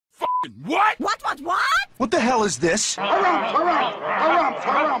What? What? What the hell is this? Harumph.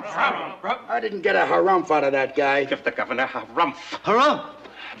 I didn't get a harumph out of that guy. Give the governor harumph. Harumph?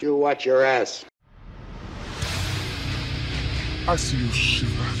 You watch your ass. I see you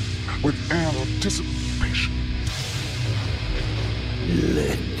shiver with anticipation.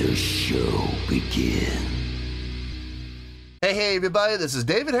 Let the show begin. Hey everybody, this is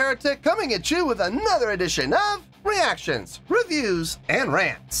David Heretic coming at you with another edition of Reactions, Reviews, and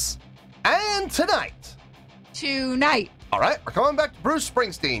Rants. And tonight, alright, we're coming back to Bruce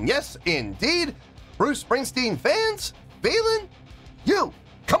Springsteen. Yes, indeed, Bruce Springsteen Fans Feeling You.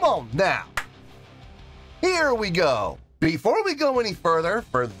 Come on now. Here we go. Before we go any further,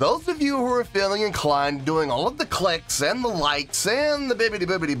 for those of you who are feeling inclined doing all of the clicks and the likes and the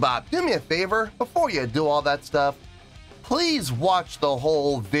bibbidi-bibbidi bop, do me a favor, before you do all that stuff, please watch the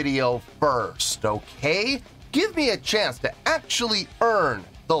whole video first, okay? Give me a chance to actually earn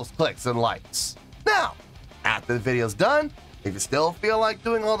those clicks and likes. Now, after the video's done, if you still feel like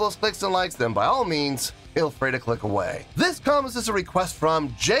doing all those clicks and likes, then by all means, feel free to click away. This comes as a request from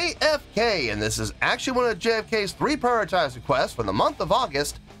JFK, and this is actually one of JFK's 3 prioritized requests for the month of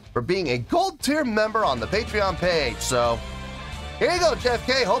August for being a gold tier member on the Patreon page. So, here you go,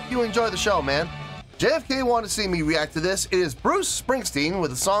 JFK. Hope you enjoy the show, man. JFK wanted to see me react to this. It is Bruce Springsteen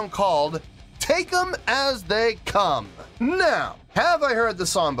with a song called Take 'Em As They Come. Now, have I heard this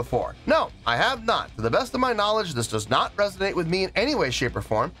song before? No, I have not. To the best of my knowledge, this does not resonate with me in any way, shape, or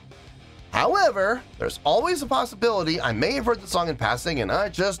form. However, there's always a possibility I may have heard the song in passing and I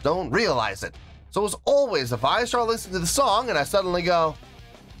just don't realize it. So as always, if I start listening to the song and I suddenly go,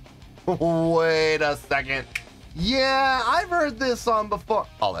 wait a second, yeah, I've heard this song before,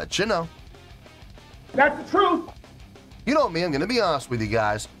 I'll let you know. That's the truth. You know me, I'm gonna be honest with you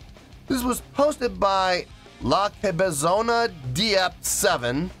guys. This was posted by La Cabezona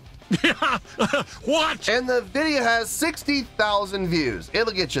Diep7. What? And the video has 60,000 views.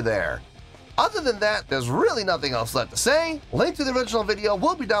 It'll get you there. Other than that, there's really nothing else left to say. Link to the original video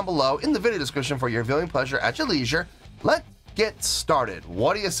will be down below in the video description for your viewing pleasure at your leisure. Let's get started.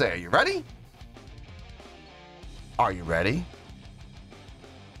 What do you say? Are you ready? Are you ready?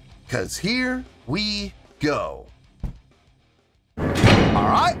 Because here we go. All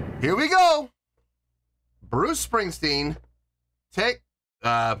right, here we go. Bruce Springsteen, supposed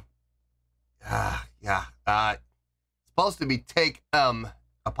to be take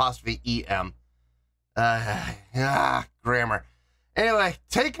apostrophe E-M. Grammar. Anyway,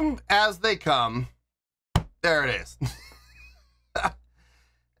 take them as they come. There it is.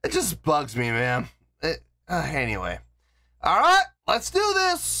 It just bugs me, man. Anyway. All right, let's do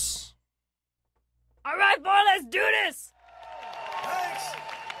this. All right, boy, let's do this. Thanks.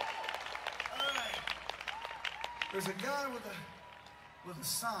 All right. There's a guy with a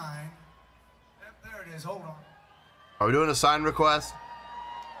sign. Yep, there it is. Hold on. Are we doing a sign request?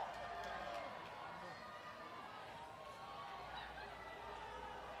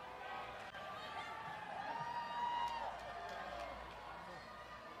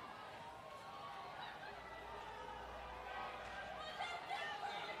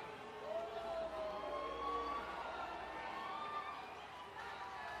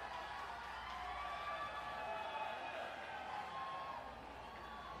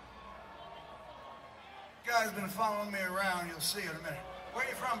 Guy's been following me around. You'll see in a minute. Where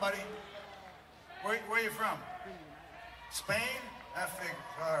you from, buddy? Where you from? Spain? That figures.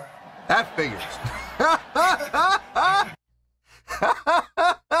 All right. That figures.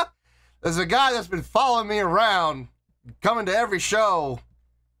 There's a guy that's been following me around, coming to every show.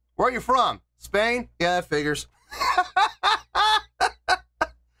 Where are you from? Spain? Yeah, that figures.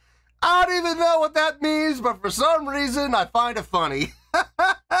 I don't even know what that means, but for some reason, I find it funny.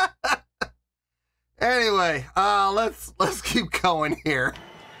 Anyway, let's keep going here.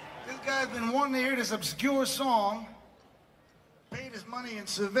 This guy's been wanting to hear this obscure song. Paid his money in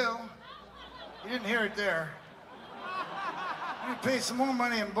Seville. He didn't hear it there. He paid some more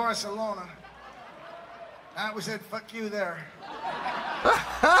money in Barcelona. Now we said, fuck you there.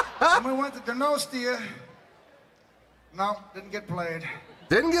 And we went to Donostia. No, didn't get played.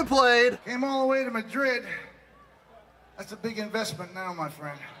 Didn't get played. Came all the way to Madrid. That's a big investment now, my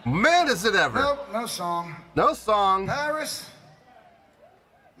friend. Man, is it ever. Nope, no song. No song. Paris,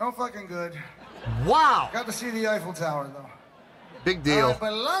 no fucking good. Wow. Got to see the Eiffel Tower, though. Big deal.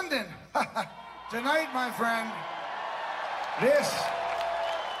 But London, tonight, my friend, this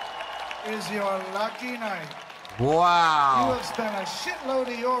is your lucky night. Wow. You have spent a shitload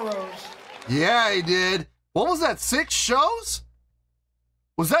of euros. Yeah, he did. What was that, 6 shows?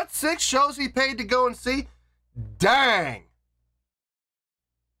 Was that 6 shows he paid to go and see? Dang.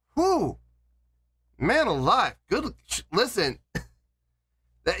 Whew. Man alive. Good. Listen,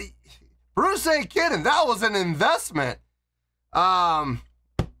 Bruce ain't kidding. That was an investment.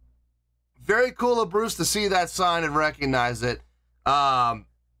 Very cool of Bruce to see that sign and recognize it. You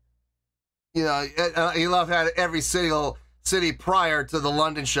know, he loved how every city prior to the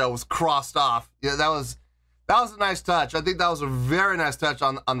London show was crossed off. Yeah, that was a nice touch. I think that was a very nice touch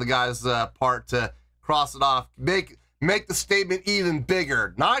on the guy's part to cross it off. Make the statement even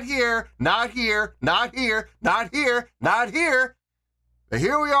bigger. Not here, not here, not here, not here, not here. But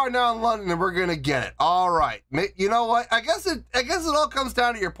here we are now in London, and we're gonna get it. All right. You know what? I guess it all comes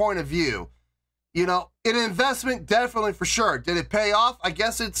down to your point of view. You know, an investment, definitely for sure. Did it pay off? I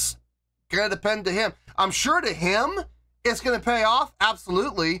guess it's gonna depend to him. I'm sure to him it's gonna pay off.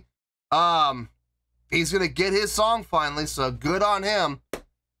 Absolutely. He's gonna get his song finally, so good on him.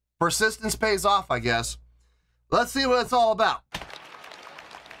 Persistence pays off, I guess. Let's see what it's all about.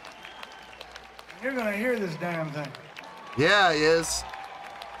 You're gonna hear this damn thing. Yeah, he is.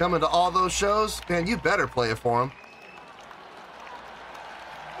 Coming to all those shows? Man, you better play it for him.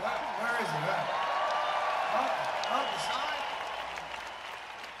 Where is it? Up the side?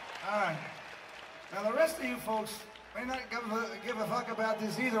 All right. Now, the rest of you folks may not give a fuck about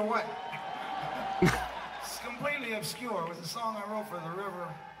this either way. It's completely obscure. It was a song I wrote for the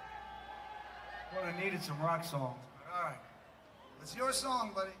river when I needed some rock songs. All right. It's your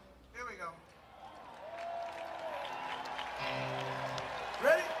song, buddy. Here we go.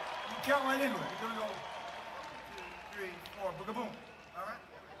 Ready? You count right into it. You're gonna go 1, 2, 3, 4, boog-a-boom. All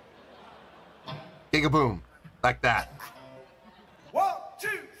right? Giga-boom. Like that. 1,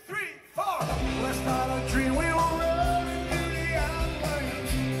 2, 3, 4. Last night I dreamed we were running through the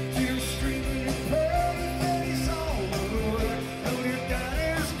outlands. Tears streaming in paradise all over. Though your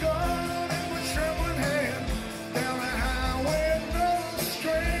daddy's gone and with trembling hand. Down the highway, no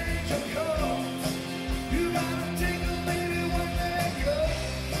stranger comes. You gotta take a baby when they go.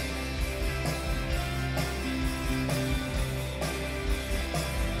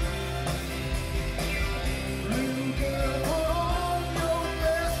 Little girl, put on your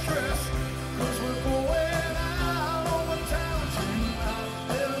best dress, 'cause we're going out on the town tonight.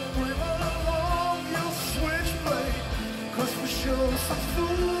 Better bring along your switchblade, 'cause for sure some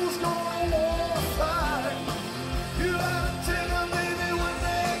fool's gonna wanna fight. You gotta take a baby when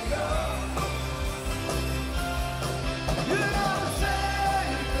they go. You gotta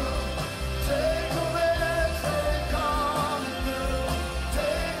take them as they come, girl.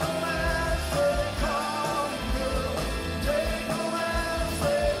 Take them as they come, girl. Take them as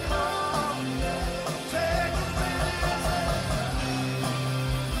they come, girl. Take them as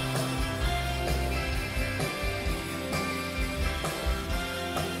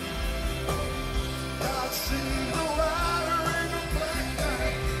God save the rider in the black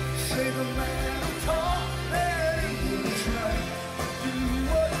night. Save the man who taught that it was right. Do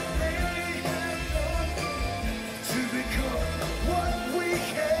what they have done to become what we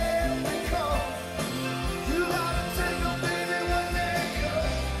have become. You gotta take them, baby, when they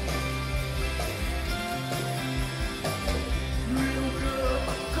come. Real girl,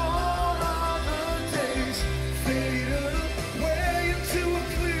 gone are the days, faded away into a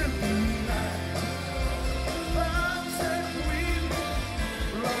clear blue night. Lines that we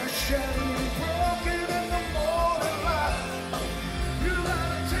lie shattered, broken in the morning light. You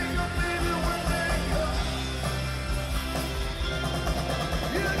gotta take them, baby, when they come.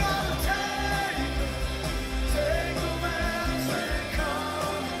 You gotta take them as they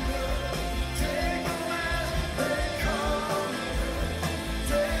come, girl. Take them as they come,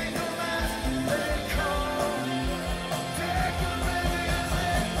 take them as they come, take them, baby, as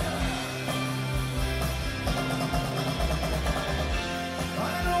they come. I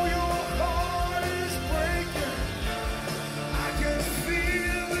know your heart is breaking. I can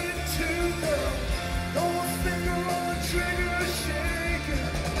feel it too, girl. Don't finger on the trigger shaking.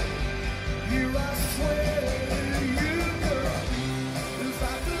 Here I swear to you, girl, if I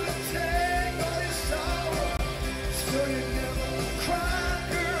could take all your sorrow, so you never cry,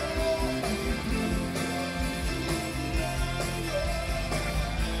 girl.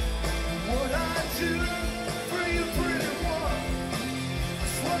 What I do for you, pretty one,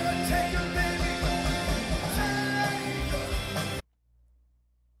 is what I take a baby.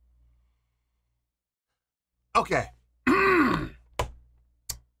 Okay.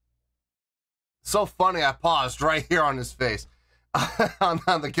 So funny, I paused right here on his face.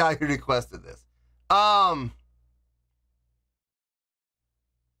 on the guy who requested this. I've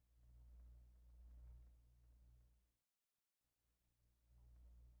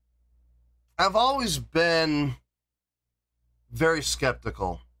always been very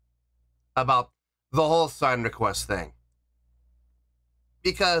skeptical about the whole sign request thing.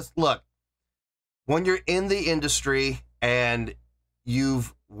 Because, look, when you're in the industry and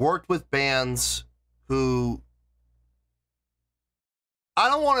you've worked with bands who, I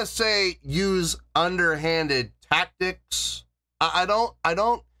don't want to say use underhanded tactics. I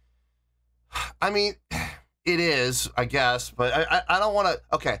mean, it is, I guess, but I don't want to,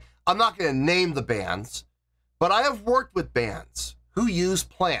 okay, I'm not going to name the bands, but I have worked with bands who use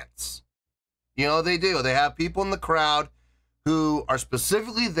plants. You know, they do. They have people in the crowd who are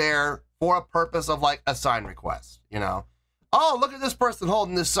specifically there for a purpose of like a sign request, you know. Oh, look at this person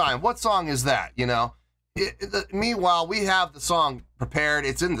holding this sign. What song is that, you know? Meanwhile, we have the song prepared.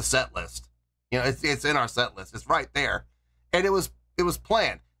 It's in the set list. You know, it's in our set list. It's right there. And it was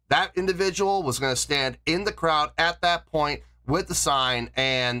planned. That individual was going to stand in the crowd at that point with the sign,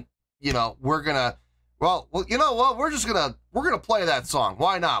 and, you know, we're going to, well, you know what? We're going to play that song.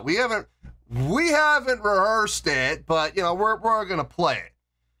 Why not? We haven't rehearsed it, but, you know, we're going to play it.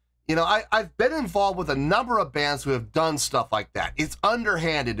 You know, I've been involved with a number of bands who have done stuff like that. It's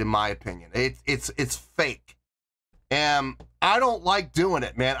underhanded, in my opinion. It's fake. And I don't like doing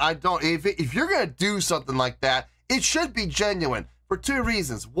it, man. I don't. If you're going to do something like that, it should be genuine for two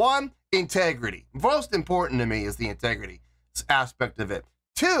reasons. One, integrity. Most important to me is the integrity aspect of it.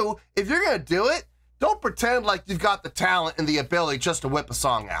 Two, if you're going to do it, don't pretend like you've got the talent and the ability just to whip a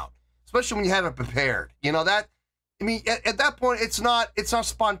song out, especially when you haven't prepared. You know that. I mean, at that point, it's not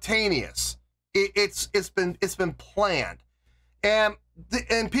spontaneous. It's been planned, and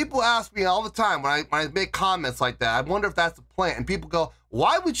people ask me all the time when I make comments like that. I wonder if that's a plan, and people go,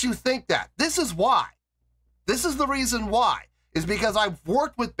 "Why would you think that?" This is why. This is the reason why. Is because I've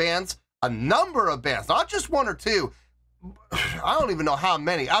worked with bands, a number of bands, not just one or two. I don't even know how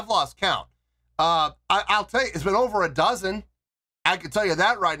many. I've lost count. I'll tell you, it's been over a dozen. I can tell you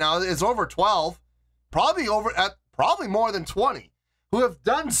that right now. It's over 12, probably more than 20, who have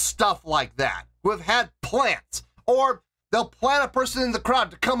done stuff like that, who have had plants, or they'll plant a person in the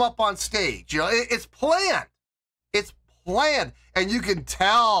crowd to come up on stage. You know, it's planned. It's planned. And you can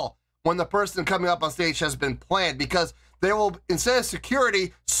tell when the person coming up on stage has been planned, because they will, instead of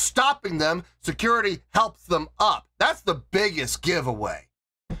security stopping them, security helps them up. That's the biggest giveaway.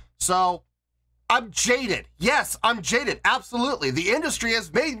 So I'm jaded. Yes, I'm jaded. Absolutely. The industry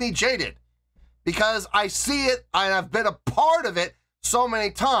has made me jaded, because I see it and I've been a part of it so many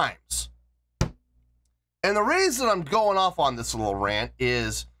times. And the reason I'm going off on this little rant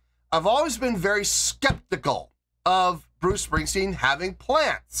is I've always been very skeptical of Bruce Springsteen having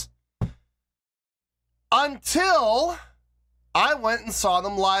plants, until I went and saw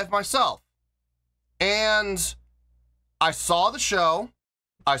them live myself. And I saw the show.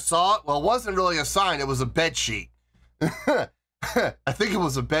 I saw it. Well, it wasn't really a sign. It was a bed sheet. I think it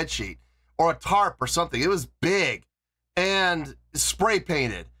was a bed sheet, or a tarp or something. It was big and spray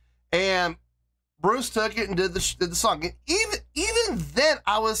painted. And Bruce took it and did the song. And even then,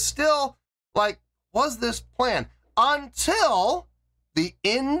 I was still like, was this planned? Until the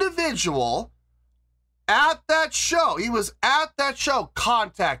individual at that show, he was at that show,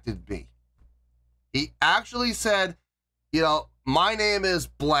 contacted me. He actually said, you know, my name is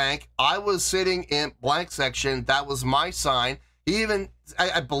blank. I was sitting in blank section. That was my sign. He even,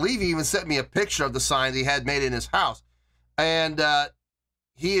 I believe he even sent me a picture of the sign that he had made in his house. And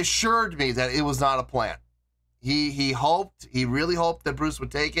he assured me that it was not a plant. He really hoped that Bruce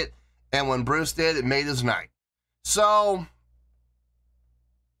would take it. And when Bruce did, it made his night. So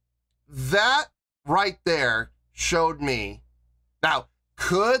that right there showed me. Now,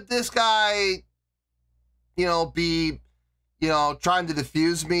 could this guy, you know, be, you know, trying to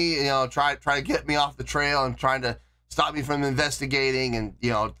diffuse me, you know, try to get me off the trail and trying to stop me from investigating and, you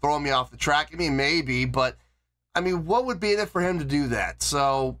know, throw me off the track? I mean, maybe, but I mean, what would be in it for him to do that?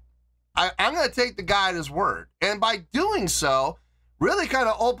 So I'm going to take the guy at his word. And by doing so, really kind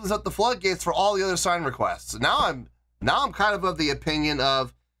of opens up the floodgates for all the other sign requests. Now I'm kind of the opinion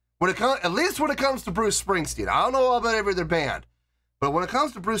of, at least when it comes to Bruce Springsteen, I don't know about every other band, but when it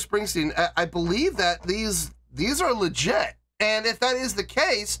comes to Bruce Springsteen, I believe that these are legit. And if that is the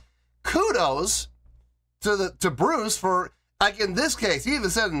case, kudos to Bruce for, like in this case, he even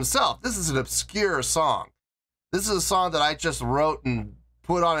said himself, this is an obscure song. This is a song that I just wrote and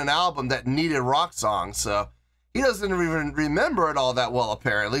put on an album that needed rock songs. So he doesn't even remember it all that well,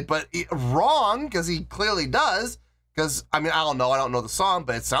 apparently, but wrong, because he clearly does. Because, I mean, I don't know the song,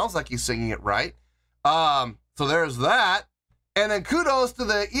 but it sounds like he's singing it right. So there's that. And then kudos to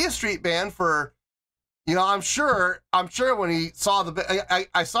the E Street Band for, you know, I'm sure when he saw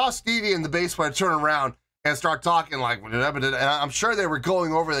I saw Stevie in the bass player turn around and start talking like, and I'm sure they were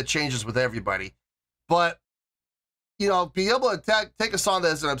going over the changes with everybody. But, you know, be able to take a song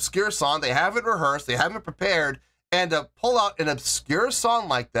that is an obscure song, they haven't rehearsed, they haven't prepared, and to pull out an obscure song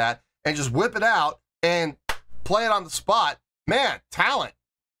like that and just whip it out and play it on the spot, man, talent.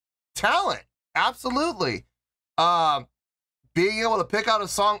 Talent, absolutely. Being able to pick out a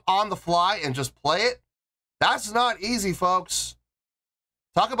song on the fly and just play it, that's not easy, folks.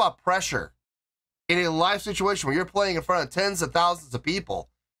 Talk about pressure. In a live situation where you're playing in front of tens of thousands of people,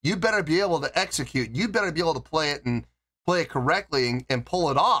 you better be able to execute. You better be able to play it and play it correctly and pull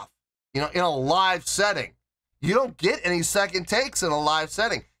it off, you know, in a live setting. You don't get any second takes in a live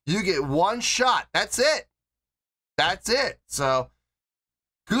setting. You get one shot. That's it. That's it. So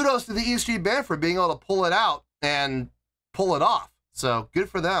kudos to the E Street Band for being able to pull it out and pull it off. So good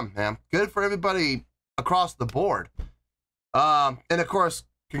for them, man. Good for everybody across the board. And of course,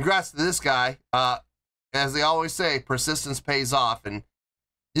 congrats to this guy. As they always say, persistence pays off. And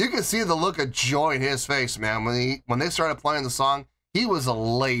you can see the look of joy in his face, man. When they started playing the song, he was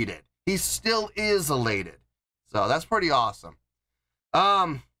elated. He still is elated. So that's pretty awesome.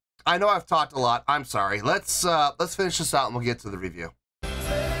 I know I've talked a lot. I'm sorry. Let's finish this out and we'll get to the review.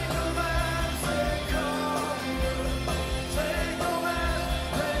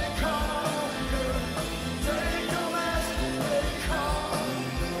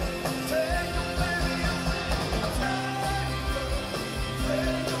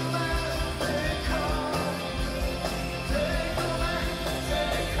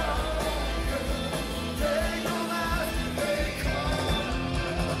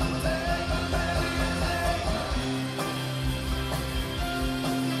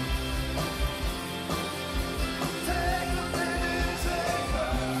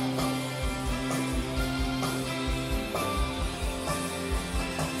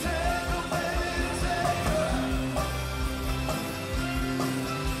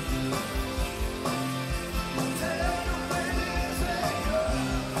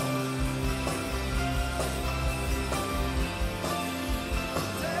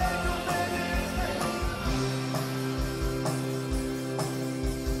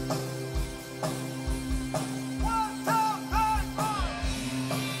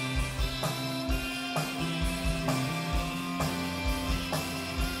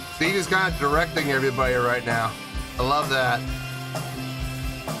 He's just kind of directing everybody right now. I love that.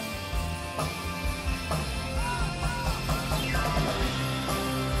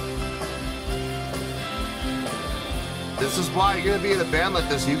 This is why you're going to be in a band like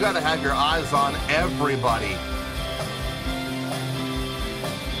this. You got to have your eyes on everybody.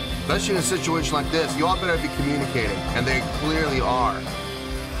 Especially in a situation like this, you all better be communicating, and they clearly are.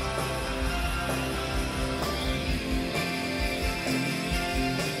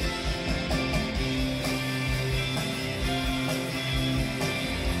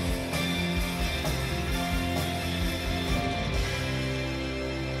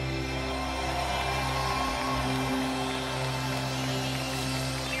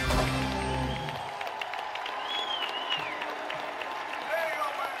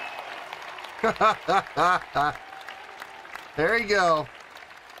 There you go.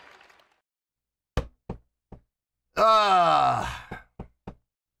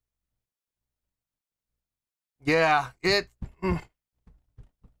 Yeah,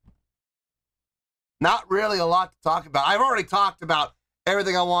 not really a lot to talk about. I've already talked about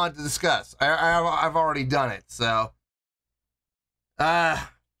everything I wanted to discuss. I've already done it. So, I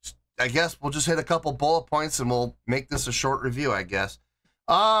guess we'll just hit a couple bullet points and we'll make this a short review, I guess.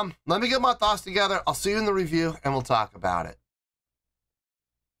 Let me get my thoughts together. I'll see you in the review and we'll talk about it.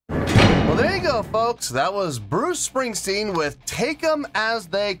 Well, there you go, folks. That was Bruce Springsteen with Take 'Em As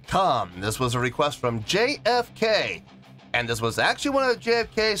They Come. This was a request from JFK. And this was actually one of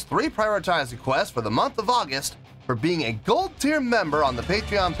JFK's 3 prioritized requests for the month of August for being a gold tier member on the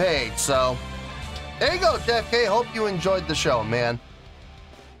Patreon page. So there you go, JFK. Hope you enjoyed the show, man.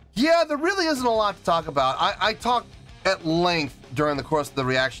 Yeah, there really isn't a lot to talk about. I talked at length during the course of the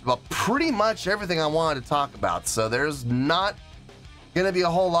reaction about pretty much everything I wanted to talk about. So there's not going to be a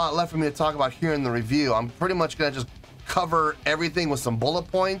whole lot left for me to talk about here in the review. I'm pretty much going to just cover everything with some bullet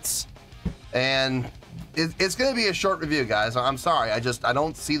points. And it's going to be a short review, guys. I'm sorry. I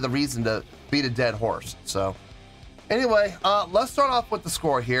don't see the reason to beat a dead horse. So anyway, let's start off with the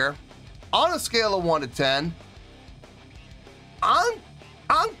score here. On a scale of 1 to 10,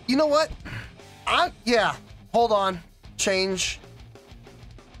 you know what? Yeah, hold on. Change.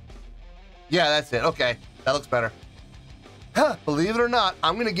 Yeah, that's it. Okay, that looks better. Huh, believe it or not,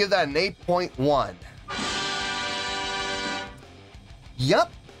 I'm going to give that an 8.1.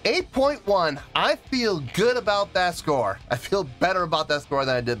 Yep, 8.1, I feel good about that score. I feel better about that score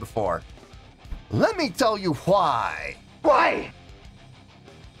than I did before. Let me tell you why. Why?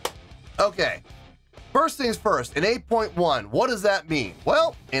 Okay, first things first, an 8.1, what does that mean?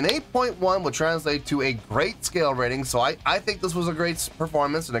 Well, an 8.1 would translate to a great scale rating, so I think this was a great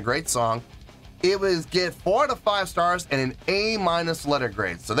performance and a great song. It would get 4 out of 5 stars and an A- letter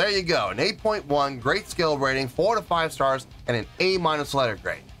grade. So there you go, an 8.1, great scale rating, 4 to 5 stars, and an A- letter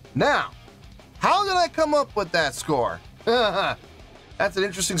grade. Now, how did I come up with that score? That's an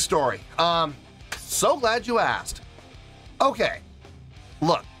interesting story. So glad you asked. Okay,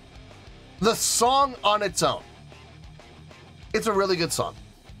 look, the song on its own, it's a really good song.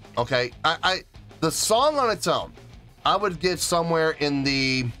 Okay, the song on its own, I would give somewhere in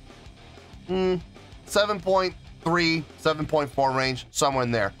the 7.3, 7.4 range, somewhere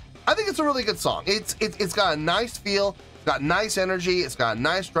in there. I think it's a really good song. It's got a nice feel, it's got nice energy, it's got a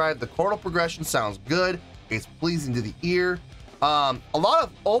nice drive. The chordal progression sounds good. It's pleasing to the ear. A lot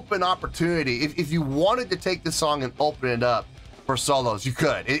of open opportunity. If you wanted to take this song and open it up for solos, you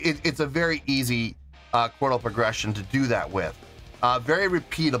could. It's a very easy chordal progression to do that with. Very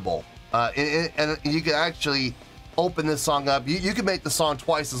repeatable. And you can actually open this song up. You can make the song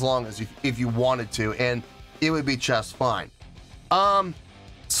twice as long as if you wanted to, and it would be just fine.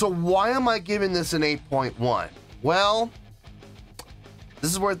 So why am I giving this an 8.1? Well,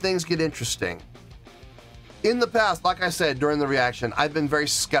 this is where things get interesting. In the past, like I said during the reaction, I've been very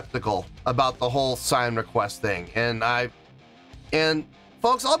skeptical about the whole sign request thing, and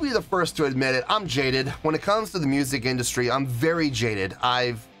folks, I'll be the first to admit it. I'm jaded when it comes to the music industry. I'm very jaded.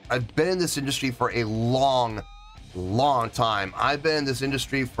 I've been in this industry for a long time. I've been in this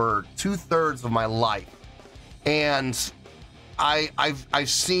industry for 2/3 of my life, and I've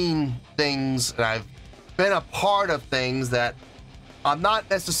seen things, and I've been a part of things that I'm not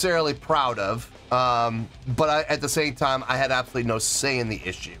necessarily proud of. But at the same time, I had absolutely no say in the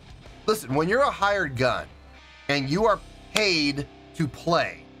issue. Listen, when you're a hired gun and you are paid to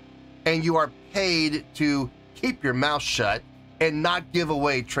play and you are paid to keep your mouth shut and not give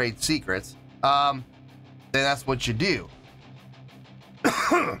away trade secrets, then that's what you do.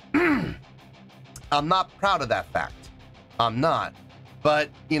 I'm not proud of that fact. I'm not. But,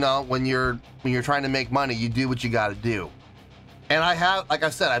 you know, when you're trying to make money, you do what you got to do. And I have, like I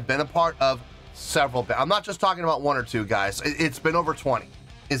said, I've been a part of several. I'm not just talking about 1 or 2 guys. It's been over 20.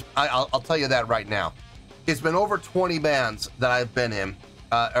 I'll tell you that right now. It's been over 20 bands that I've been in,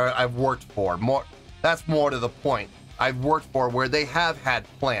 or I've worked for. That's more to the point. I've worked for where they have had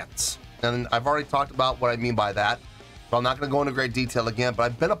plants, and I've already talked about what I mean by that. So I'm not going to go into great detail again. But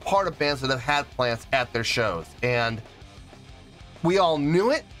I've been a part of bands that have had plants at their shows, and we all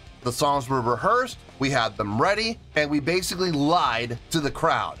knew it. The songs were rehearsed. We had them ready, and we basically lied to the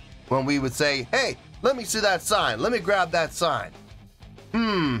crowd when we would say, hey, let me see that sign. Let me grab that sign.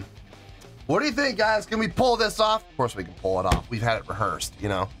 What do you think, guys? Can we pull this off? Of course we can pull it off. We've had it rehearsed, you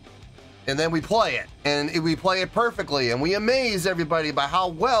know. And then we play it, and we play it perfectly, and we amaze everybody by how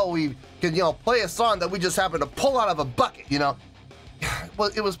well we can, you know, play a song that we just happen to pull out of a bucket, you know. Well,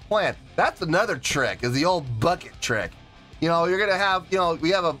 it was planned. That's another trick, is the old bucket trick. You know, you're gonna have, you know, we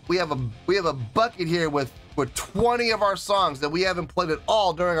have a bucket here with 20 of our songs that we haven't played at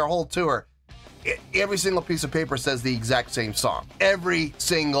all during our whole tour. Every single piece of paper says the exact same song. Every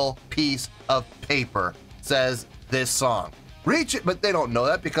single piece of paper says this song. Reach it, but they don't know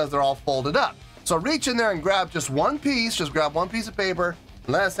that because they're all folded up. So reach in there and grab just one piece, just grab one piece of paper,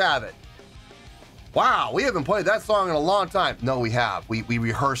 and let's have it. Wow, we haven't played that song in a long time. No, we have. We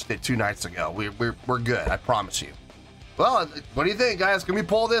rehearsed it 2 nights ago. We're good, I promise you. Well, what do you think, guys? Can we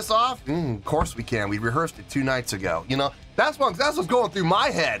pull this off? Of course we can. We rehearsed it 2 nights ago. You know, that's what's going through my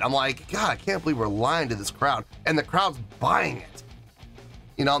head. I'm like, God, I can't believe we're lying to this crowd, and the crowd's buying it.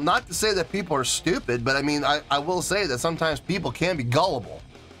 You know, not to say that people are stupid, but I mean, I will say that sometimes people can be gullible.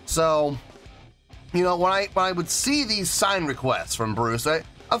 So, you know, when I would see these sign requests from Bruce,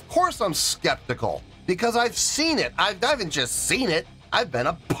 of course I'm skeptical because I've seen it. I haven't just seen it. I've been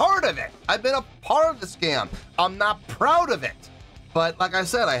a part of it. I've been a part of the scam. I'm not proud of it. But like I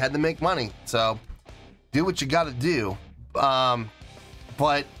said, I had to make money. So do what you got to do.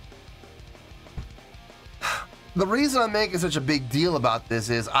 But the reason I'm making such a big deal about this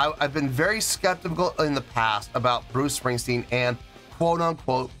is I've been very skeptical in the past about Bruce Springsteen and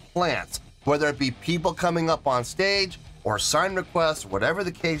quote-unquote plants, whether it be people coming up on stage or sign requests, whatever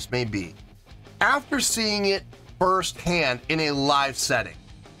the case may be. After seeing it firsthand in a live setting,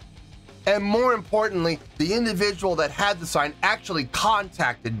 and more importantly, the individual that had the sign actually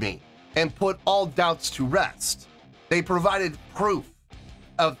contacted me and put all doubts to rest. They provided proof.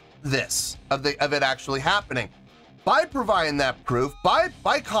 of it actually happening. By providing that proof,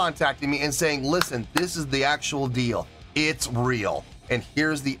 by contacting me and saying, listen, this is the actual deal. It's real. And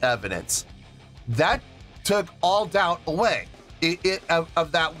here's the evidence. That took all doubt away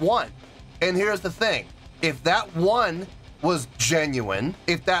of that one. And here's the thing. If that one was genuine,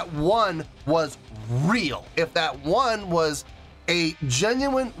 if that one was real, if that one was a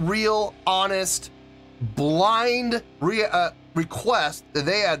genuine, real, honest, blind request that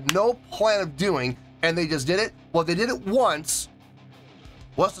they had no plan of doing, and they just did it, well, they did it once.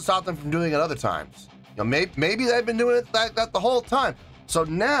 What's to stop them from doing it other times? You know, maybe they've been doing it like that the whole time. So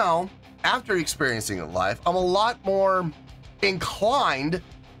now, after experiencing it live, I'm a lot more inclined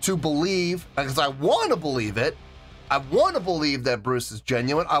to believe, because I want to believe it. I want to believe that Bruce is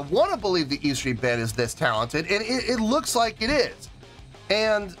genuine. I want to believe the E Street Band is this talented, and it looks like it is.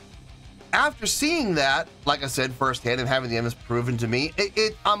 And after seeing that, like I said, firsthand and having the evidence proven to me,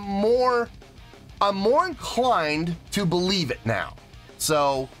 I'm more inclined to believe it now.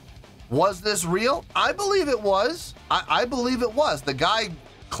 So, was this real? I believe it was. I believe it was. The guy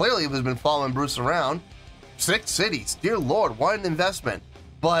clearly has been following Bruce around. 6 cities. Dear Lord, what an investment.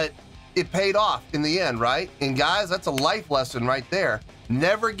 But it paid off in the end, right? And guys, that's a life lesson right there.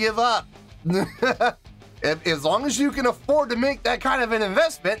 Never give up. As long as you can afford to make that kind of an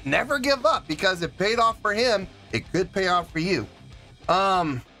investment, never give up, because it paid off for him. It could pay off for you.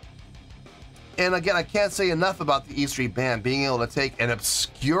 And again, I can't say enough about the E Street Band being able to take an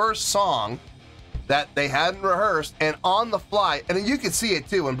obscure song that they hadn't rehearsed and on the fly, and you could see it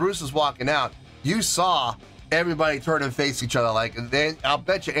too when Bruce was walking out. You saw everybody turn and face each other. Like, I'll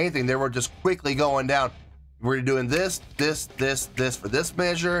bet you anything, they were just quickly going down. We're doing this for this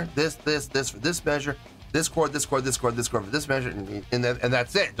measure, this for this measure, this chord, this chord, this chord, this chord for this measure, and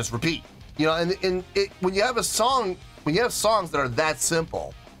that's it. Just repeat. You know, when you have a song, when you have songs that are that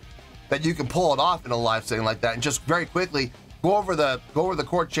simple, that you can pull it off in a live setting like that, and just very quickly go over the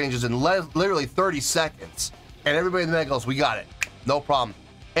chord changes in literally 30 seconds, and everybody in the band goes, "We got it, no problem."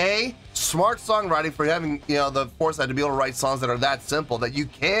 A, smart songwriting for having, you know, the foresight to be able to write songs that are that simple that you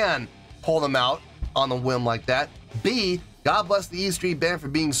can pull them out on the whim like that. B, God bless the E Street Band for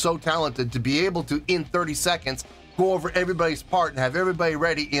being so talented to be able to, in 30 seconds, go over everybody's part and have everybody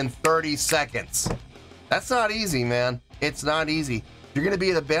ready in 30 seconds. That's not easy, man. It's not easy. If you're going to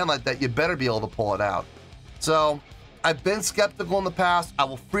be in a band like that, you better be able to pull it out. So, I've been skeptical in the past. I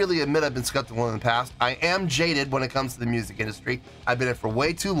will freely admit I've been skeptical in the past. I am jaded when it comes to the music industry. I've been in it for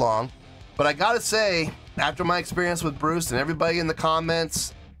way too long. But I gotta say, after my experience with Bruce and everybody in the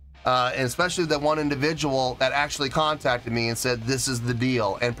comments, and especially that one individual that actually contacted me and said this is the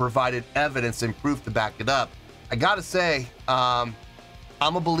deal and provided evidence and proof to back it up, I gotta say, I'm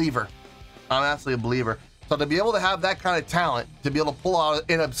a believer. I'm absolutely a believer. So to be able to have that kind of talent, to be able to pull out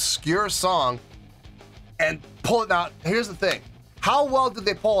an obscure song and pull it out, here's the thing. How well did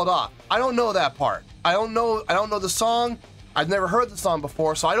they pull it off? I don't know that part. I don't know the song. I've never heard the song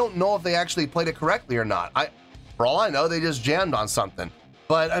before, so I don't know if they actually played it correctly or not. For all I know, they just jammed on something.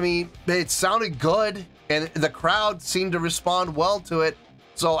 But I mean, it sounded good, and the crowd seemed to respond well to it.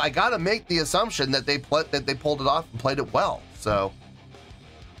 So I gotta make the assumption that they pulled it off and played it well. So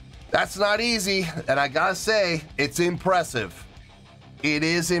that's not easy, and I gotta say, it's impressive. It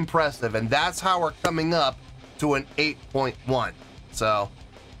is impressive, and that's how we're coming up to an 8.1. So,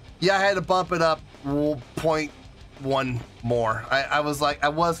 yeah, I had to bump it up 0.1 more. I was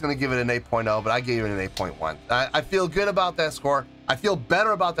going to give it an 8.0, but I gave it an 8.1. I feel good about that score. I feel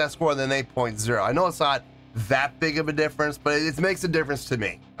better about that score than 8.0. I know it's not that big of a difference, but it makes a difference to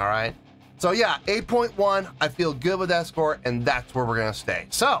me, all right? So, yeah, 8.1, I feel good with that score, and that's where we're going to stay.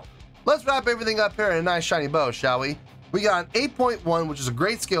 So, let's wrap everything up here in a nice shiny bow, shall we? We got an 8.1, which is a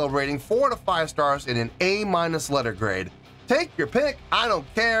great scale rating, 4 to 5 stars, and an A- letter grade. Take your pick, I don't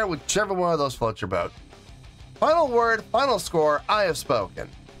care, whichever one of those floats your boat. Final word, final score, I have spoken.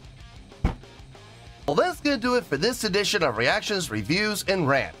 Well, that's gonna do it for this edition of Reactions, Reviews, and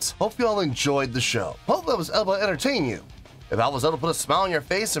Rants. Hope you all enjoyed the show. Hope I was able to entertain you. If I was able to put a smile on your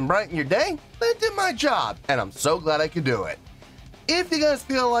face and brighten your day, then I did my job, and I'm so glad I could do it. If you guys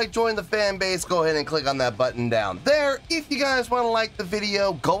feel like joining the fan base, go ahead and click on that button down there. If you guys want to like the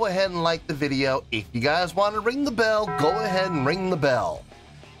video, go ahead and like the video. If you guys want to ring the bell, go ahead and ring the bell.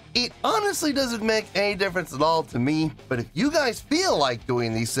 It honestly doesn't make any difference at all to me, but if you guys feel like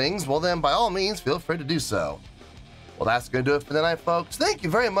doing these things, well then by all means, feel free to do so. Well, that's going to do it for the night, folks. Thank you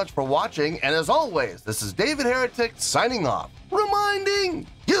very much for watching, and as always, this is David Heretic signing off, reminding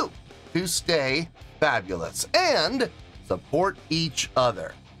you to stay fabulous and support each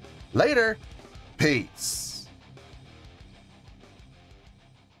other. Later. Peace.